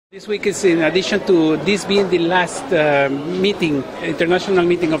This week is in addition to this being the last international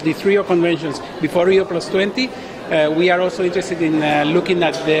meeting of the Rio conventions before Rio Plus 20, we are also interested in looking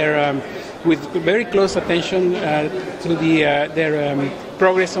at their, with very close attention to their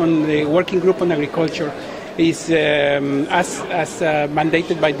progress on the working group on agriculture is as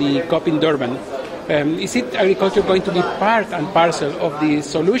mandated by the COP in Durban. Is it agriculture going to be part and parcel of the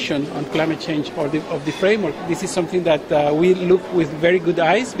solution on climate change or of the framework? This is something that we look with very good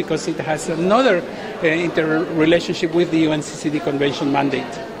eyes because it has another interrelationship with the UNCCD convention mandate.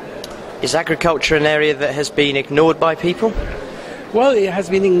 Is agriculture an area that has been ignored by people? Well, it has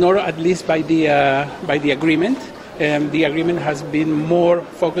been ignored at least by the agreement. The agreement has been more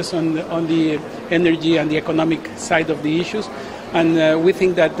focused on the energy and the economic side of the issues, and we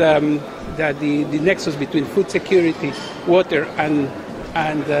think that the nexus between food security, water, and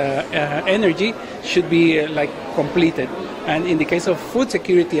energy should be completed. And in the case of food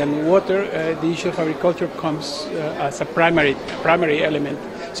security and water, the issue of agriculture comes as a primary element.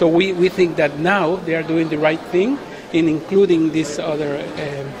 So we think that now they are doing the right thing in including this other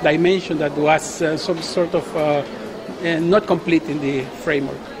dimension that was some sort of not complete in the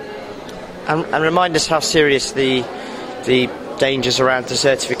framework. And remind us how serious the dangers around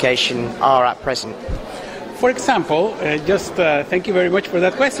desertification are at present. For example, thank you very much for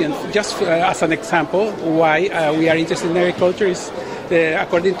that question. Just as an example, why we are interested in agriculture is,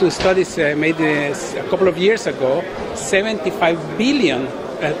 according to studies made a couple of years ago, 75 billion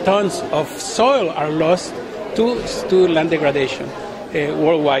tons of soil are lost to land degradation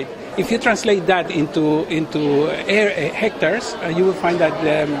worldwide. If you translate that into hectares, you will find that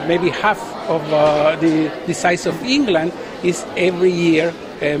maybe half of the size of England is every year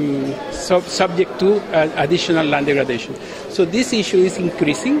subject to additional land degradation. So this issue is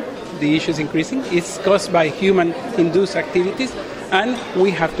increasing. The issue is increasing. It's caused by human-induced activities, and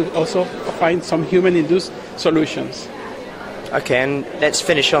we have to also find some human-induced solutions. Okay, and let's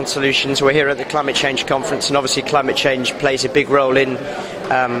finish on solutions. We're here at the Climate Change Conference, and obviously climate change plays a big role in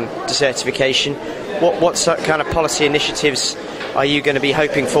desertification. What kind of policy initiatives are you going to be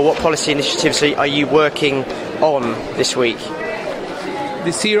hoping for? What policy initiatives are you working on this week?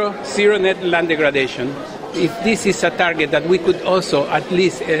 The zero net land degradation. If this is a target that we could also at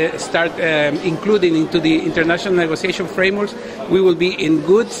least start including into the international negotiation frameworks, we will be in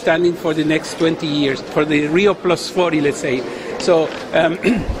good standing for the next 20 years, for the Rio Plus 40, let's say. So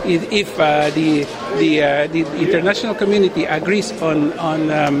if the international community agrees on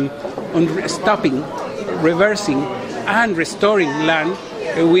stopping, reversing, and restoring land,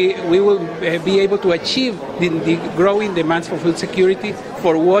 we will be able to achieve the growing demands for food security,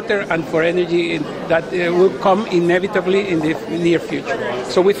 for water, and for energy that will come inevitably in the near future.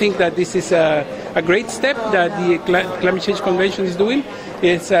 So we think that this is a great step that the Climate Change Convention is doing.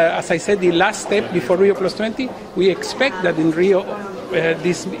 It's, as I said, the last step before Rio Plus 20. We expect that in Rio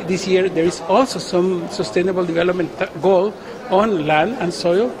this year there is also some sustainable development goal on land and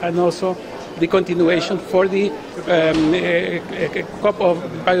soil, and also the continuation for the COP of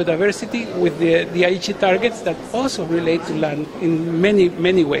biodiversity with the Aichi targets that also relate to land in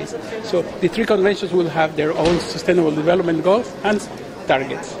many ways. So the three conventions will have their own sustainable development goals and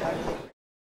targets.